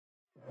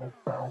Get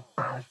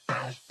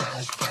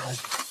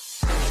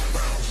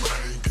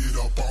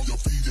up on your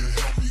feet and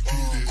help me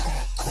get it.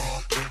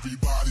 Crunk,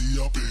 everybody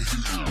up in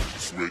here.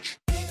 Switch.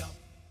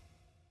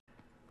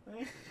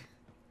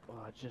 Oh,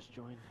 I just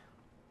joined.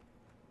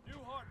 New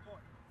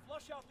hardpoint.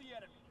 Flush out the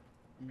enemy.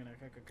 I'm gonna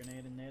cook a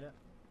grenade and nade it.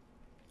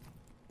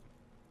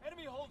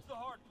 Enemy holds the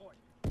hardpoint.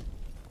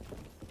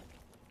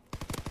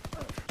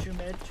 Two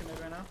mid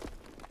right now.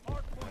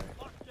 Hardpoint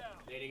locked down.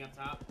 Nading up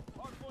top.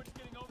 Hardpoint's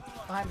getting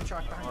overrun. Behind the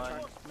truck,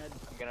 mid.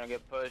 I'm gonna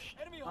get pushed.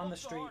 Enemy On the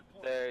holds street.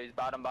 hardpoint. There, he's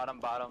bottom.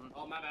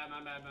 Oh, my bad.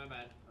 That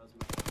was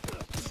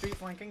my Street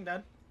flanking,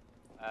 dead.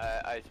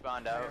 I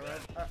spawned out.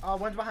 Oh,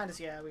 one's behind us,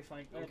 yeah, we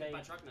flanked. Okay, Okay.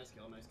 my truck, nice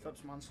kill. Flip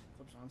spawns.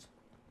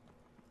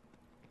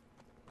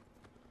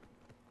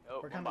 Oh,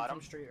 We're one coming bottom.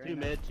 from street right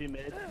Two now.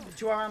 mid.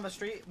 Two are on the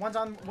street. One's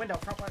on window,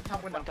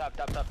 top window. One top.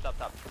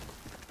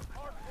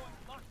 Hardpoint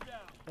locked down.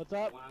 What's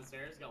up? One on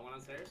stairs, got one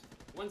on stairs.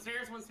 One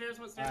stairs.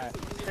 Alright.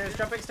 Stairs,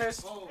 jumping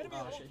stairs. Oh,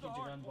 Oh shit, he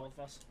did both of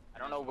us. I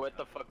don't know what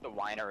the fuck the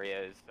winery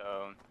is,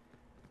 so...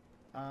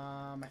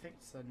 I think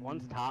it's the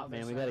One's top, other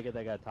man. We side. gotta get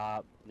that guy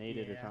top.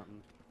 Naded or Yeah.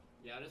 something.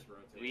 yeah, just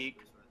rotate. Weak.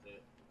 Just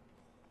rotate.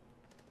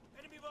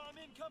 Enemy bomb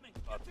incoming.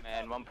 Fuck,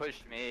 man. One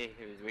pushed me.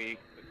 He was weak.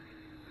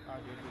 Oh,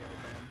 dude, we gotta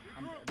get him.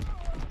 I'm dead.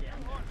 Yeah,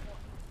 I'm dead.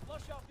 Hardpoint.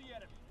 Flush out the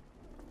enemy.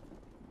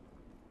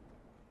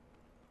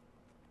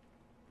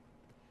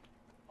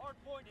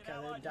 Hardpoint in Okay, they're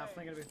allied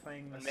definitely hands. gonna be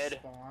playing the Mid.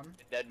 spawn.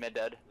 Mid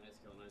dead. Nice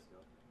kill.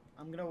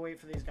 I'm gonna wait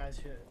for these guys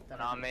that One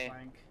are on gonna me.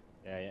 flank.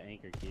 Yeah,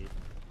 anchor key.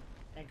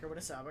 Anchor with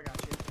a sub, I got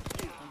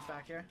you. One's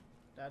back here.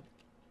 Dead.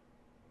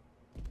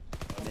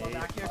 One more Nade.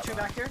 back here, two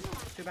back here.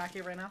 Two back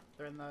here right now.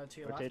 They're in the to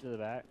your Rotate left. to the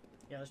back.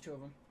 Yeah, there's two of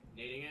them.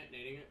 Nading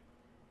it.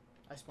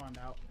 I spawned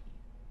out.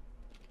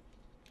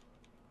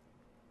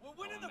 We're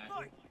winning Oh, the I'm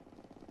fight.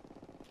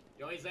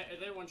 Yo, is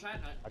there one shot?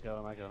 I killed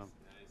him. Nice.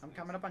 I'm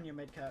coming up on your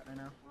mid cut right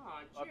now.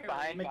 Oh, Up cheers.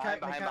 behind.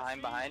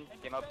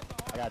 Came up.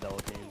 I got double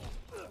team.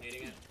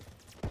 Nading it.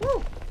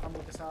 Woo! I'm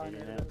Lucas Hall, I Nading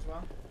needed it. it as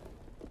well.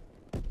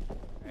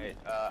 Hey,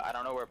 I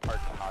don't know where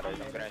parking lot is.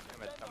 I'm gonna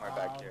assume it's somewhere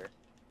back here.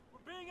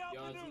 We're being Yo,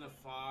 it's in the outmaneuvered.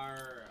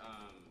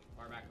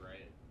 far back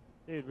right.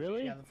 Dude,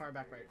 really? Yeah, the far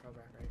back right,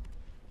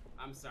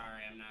 I'm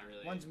sorry, I'm not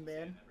really. One's seeing mid.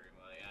 that very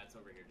well. Yeah, it's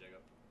over here,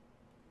 Jacob.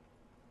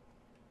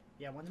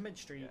 Yeah, one's mid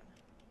street.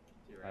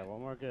 To your Alright, right.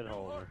 one more good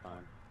hole. We're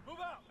fine. Move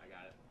out. I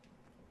got it.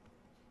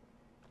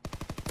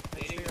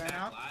 Mid street Nading right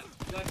now.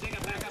 back lot. Yo,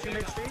 Jacob, back up. Two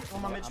mid street.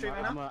 One more mid street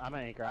right now. I'm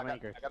an anchor. I'm an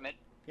anchor. I got mid.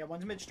 Yeah,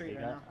 one's mid street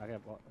right now. I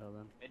got oh,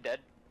 then. Mid dead.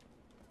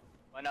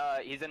 When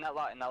he's in that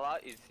lot.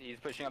 He's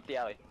pushing up the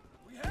alley.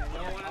 We have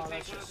Yo, one Oh, on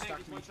that tank, shit one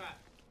stuck me. shot.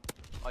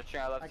 Watching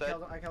our left side.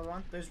 I killed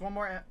one. There's one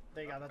more.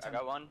 There you go. That's I him.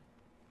 got one.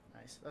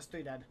 Nice. That's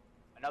three dead.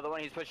 Another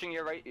one. He's pushing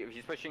your right.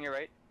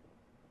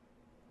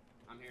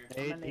 I'm here.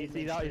 Hey,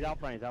 he's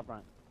out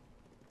front.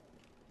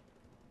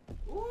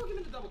 Ooh, give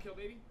me the double kill,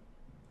 baby.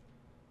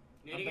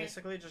 I'm Nading it.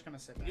 basically just gonna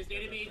sit back. Just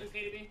here naded real me,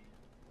 quick.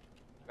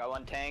 Got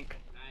one tank.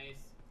 Nice.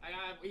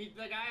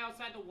 The guy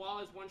outside the wall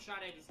is one shot.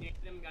 I just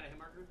naded him, got a hit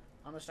marker.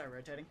 I'm gonna start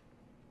rotating.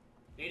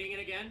 Nading it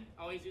again.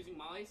 Oh, he's using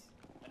mollies.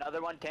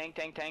 Another one. Tank.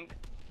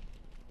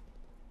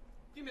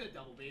 Give me the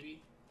double,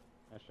 baby.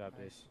 Nice job,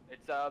 dude. Nice.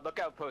 It's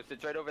lookout post.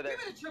 It's right over there.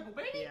 Give me the triple,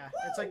 baby. Yeah,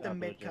 it's like the Good job,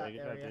 mid Blue Jay. cut Good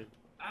job, area. dude.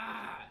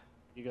 Ah.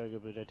 You go,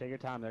 Blue Jay. Take your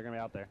time. They're gonna be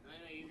out there. No,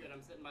 you good.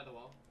 I'm sitting by the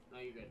wall. No,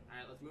 you good. All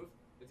right, let's move.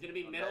 It's gonna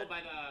be middle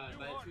by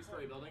the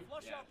two-story building.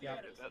 Flush Yeah. out the Yeah.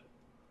 enemy.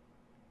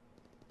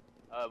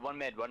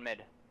 One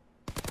mid.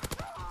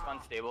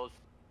 On stables.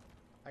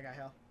 I got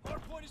hell.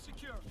 Hardpoint is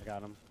secure. I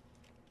got him.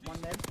 One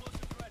mid.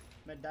 Explosives ready.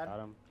 Mid dead. Got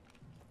him.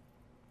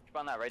 Keep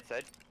on that right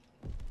side.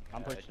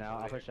 I'm pushing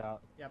out. I'll push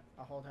out. Yep,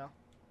 I'll hold hell.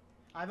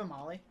 I have a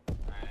molly. All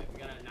right, we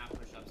gotta not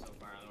push up so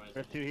far, otherwise.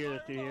 There's two here.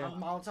 I'm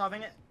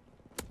molotoving it.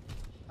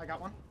 I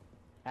got one.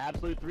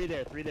 Absolute three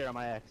there on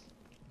my X.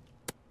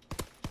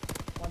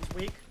 One's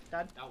weak.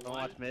 Dead. That Don't one,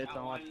 watch mid, that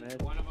don't watch one-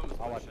 mid. One of them is I'll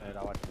one watch shot. mid.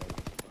 I'll watch mid.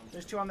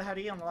 There's two on the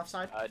heady on the left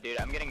side. Dude,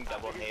 I'm getting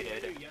double Yes,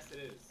 it naded. is. Yes, it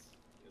is.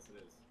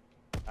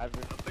 I've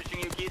I'm pushing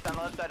you, Keith, on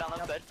the left side.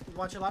 Yep.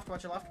 Watch your left.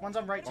 One's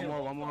on right too.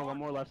 one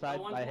more left side.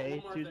 Oh, I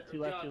hate more two there.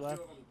 left. Yeah, two of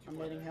them, I'm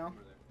more nading there, hill. more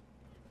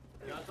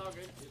there. Yeah, it's all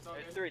good. It's all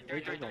There's good. three.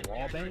 You can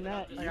wall bang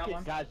that. I got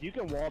one. Guys, you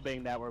can wall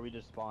bang that where we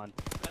just spawned.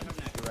 Set him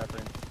next. For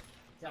reference.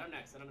 Set him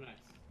next.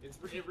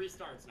 It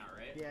restarts now,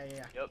 right? Yeah.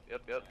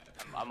 Yep.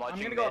 I'm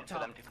watching gonna go mid up for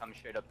top. them to come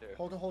straight up there.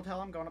 Hold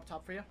hell. I'm going up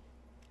top for you.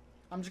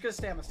 I'm just gonna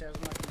stay on the stairs.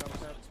 I'm not gonna go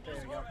upstairs. There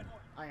you go.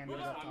 I am gonna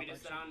go up Want top. me to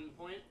sit actually. on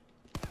point?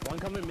 One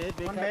coming mid.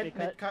 Big One cut.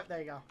 mid cut. There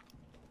you go.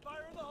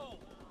 Fire in the hole.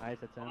 Nice,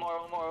 that's him.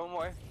 One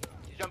more.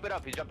 He's jumping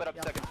up. Yep.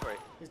 Second story.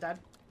 He's dead.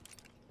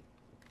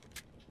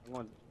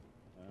 I'm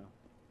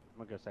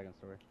gonna go second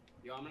story.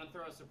 Yo, I'm gonna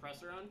throw a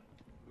suppressor on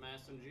my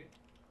SMG.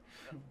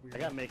 I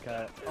got mid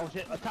cut. Oh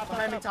shit, top.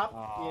 Behind me top.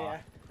 Aw, Yeah.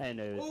 I didn't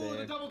know he was Oh, the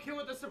there. double kill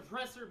with the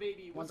suppressor,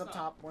 baby. One's What's up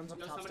top. One's up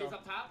Yo, top somebody's still.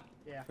 up top?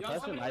 Yeah. Yo, Suppressor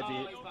somebody- might oh, be.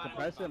 he's bottom,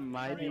 Suppressor bottom.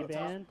 might be Up top.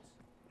 banned.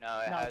 No, it No,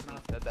 it's hasn't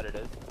not. said that it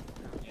is.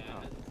 Yeah, it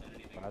hasn't said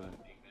anything about Hasn't.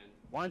 it being banned.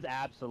 One's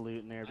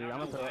absolute in there, dude. I I'm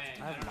don't gonna know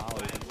throw. why- I have don't know why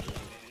knowledge.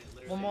 it's banned.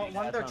 One more, one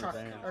That's their what I'm truck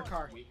saying. or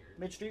car.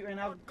 Mid street right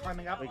now,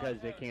 climbing up. Because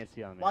they can't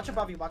see on me. Watch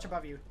above you, watch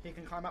above you. He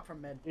can climb up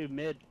from mid. Dude,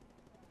 mid.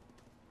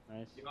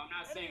 Nice. Yo, I'm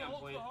not saying Enemy I'm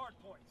holds point. the hard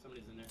point.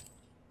 Somebody's in there.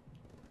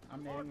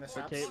 I'm nading the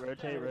steps. Rotate, rotate,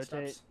 Nading the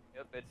rotate. steps.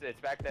 Yep,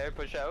 it's back there.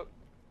 Push out.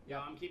 Yo,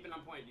 I'm keeping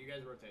on point. You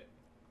guys rotate.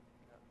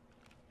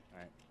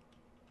 Alright.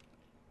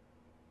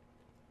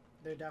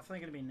 They're definitely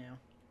gonna be new.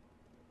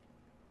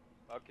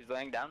 Fuck, he's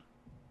laying down.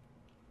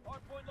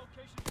 Hard point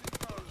location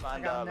confirmed.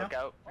 Find, got him now. look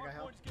out. I got Hard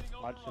help. point's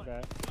getting Watch the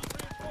overrun.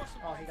 back.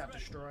 Reinforcement Oh, he got ready.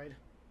 destroyed.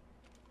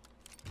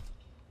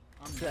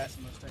 I'm Set.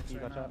 missing those takes You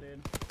right watch now, out.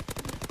 dude.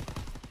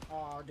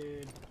 Oh,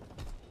 dude.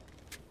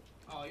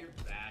 Oh, you're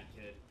bad,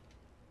 kid.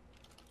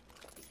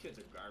 These kids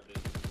are garbage.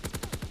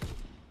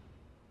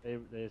 They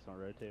just don't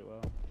rotate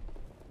well.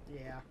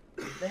 Yeah.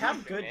 They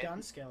have good Man.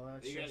 gun skill.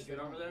 It's You guys just they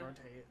good over don't there?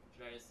 rotate.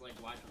 Should I just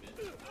like watch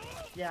mid?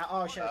 Yeah,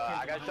 oh shit.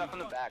 I got shot from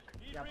the back.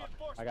 Need Yep.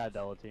 reinforcements. I got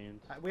double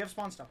teamed. We have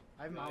spawn stuff.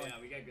 I have Oh molly. yeah,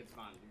 we got good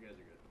spawns. You guys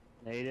are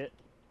good. Nade it.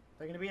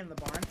 They're gonna be in the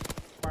barn.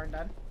 Barn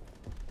dead.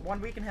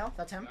 One weak in hill.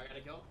 That's him. I got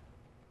a kill.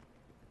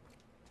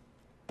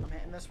 I'm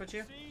hitting this with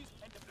you. Seize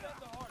and defend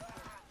the hard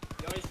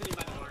point. Yo, he's sitting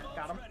by the barn.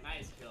 Got him.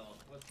 Nice kill.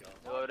 Let's go.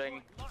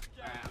 Loading. Locked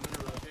down. Alright, I'm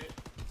gonna rotate.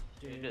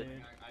 Dude.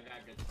 did. I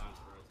got good spawns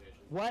for rotation.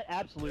 What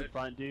absolute Good.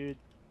 front, dude?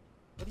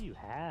 What do you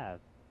have?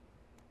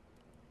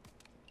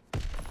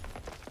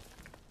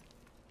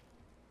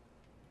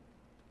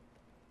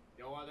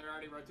 Yo, they're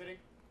already rotating?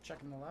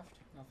 Checking the left.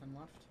 Nothing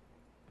left.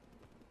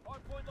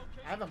 Hard point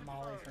location I have a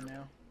molly for confirmed.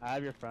 now. I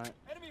have your front.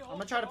 Enemy I'm holds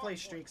gonna try the to play hard point.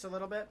 streaks a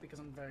little bit because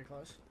I'm very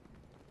close.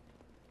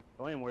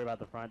 Don't even worry about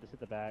the front. Just hit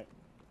the back.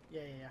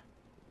 Yeah, yeah, yeah.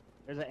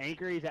 There's an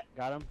anchor.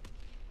 Got him.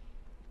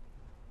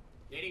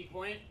 Dating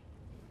point.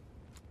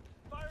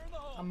 Fire in the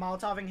hole. I'm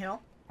molotoving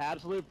hill.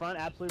 Absolute front.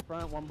 Absolute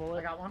front. One I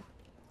bullet. got one.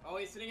 Oh,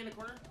 he's sitting in the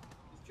corner.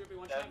 He's tripping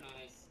one Dead. shot.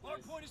 Nice. Hard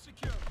Nice. point is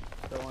secure.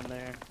 Still one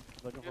there.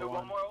 Looking Dude, for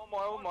one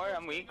one. more.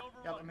 I'm weak.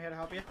 Yep, I'm here to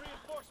help you.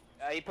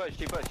 Reinforcements.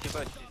 He pushed. He's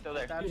still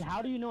there. Dead. Dude,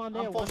 how do you know I'm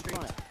there? I'm full One streak.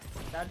 front.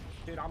 Dead.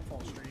 Dude, I'm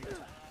full streak.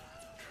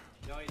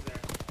 No, he's there.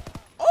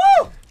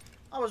 Oh!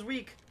 I was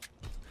weak.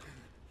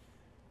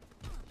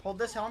 Hold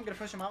this hill. I'm gonna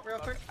push him out real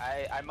quick.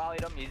 I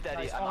mollied him. He's dead.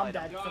 Nice. I Oh, I'm mollied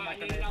dead. him. Yo, From I that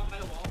hit it grenade. out by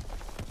the wall.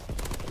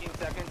 15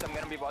 seconds. I'm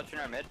gonna be watching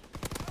our mid.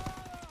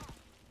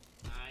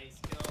 Nice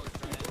kill. Let's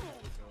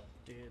go.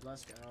 Dude,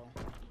 let's go.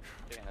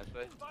 Taking this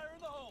way. Fire in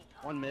the hole.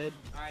 One mid.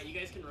 Alright, you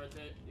guys can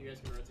rotate.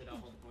 I'll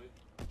hold the point.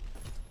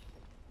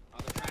 Oh,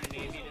 they're trying to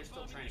nade me. They're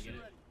still trying to get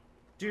it.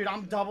 Dude,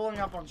 I'm doubling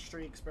up on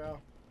streaks, bro.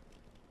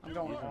 I'm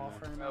going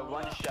off right now.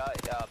 One shot.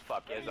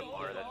 Fuck. He has a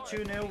bar. That's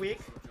Two new, weak.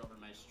 Switch over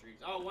my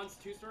streaks. Oh, one's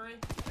two-story?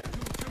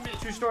 Two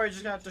minutes. Two stories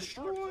just got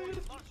destroyed.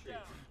 Locked down.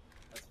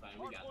 That's fine. We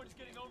Hard got point this. is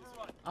getting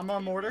overrun. I'm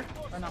on mortar.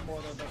 Or not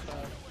mortar, but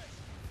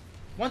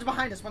one's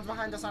behind us. One's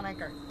behind us on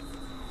anchor.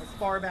 Like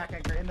far back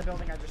anchor in the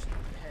building I just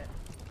hit.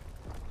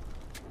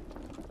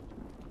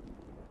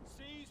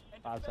 Seize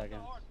and 5 defend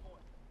seconds. the hard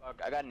point.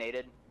 fuck. I got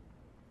naded.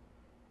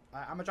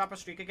 I'm gonna drop a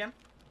streak again.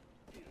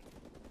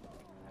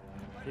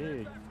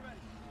 Dude.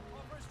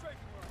 Offer a striking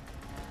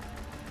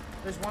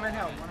run. There's one in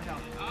hell. One in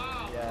hell.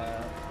 Oh!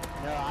 Yeah.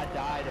 No, I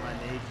died and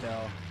my nade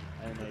fell.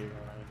 I didn't know you were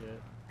gonna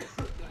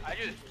do it. I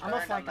just I'm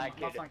gonna turned flank on him. that I'm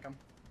gonna kid flank him.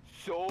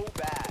 so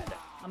bad.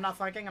 I'm not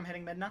flanking. I'm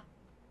hitting mid now.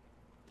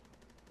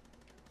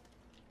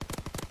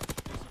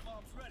 Missile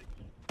bombs ready.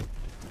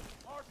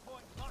 Hard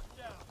point locked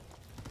down.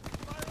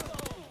 Fire in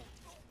the hole.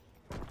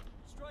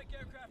 Strike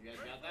aircraft You guys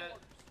ready got for that?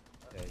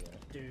 orders.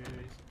 Yeah, yeah.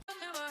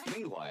 Dude.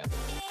 Meanwhile.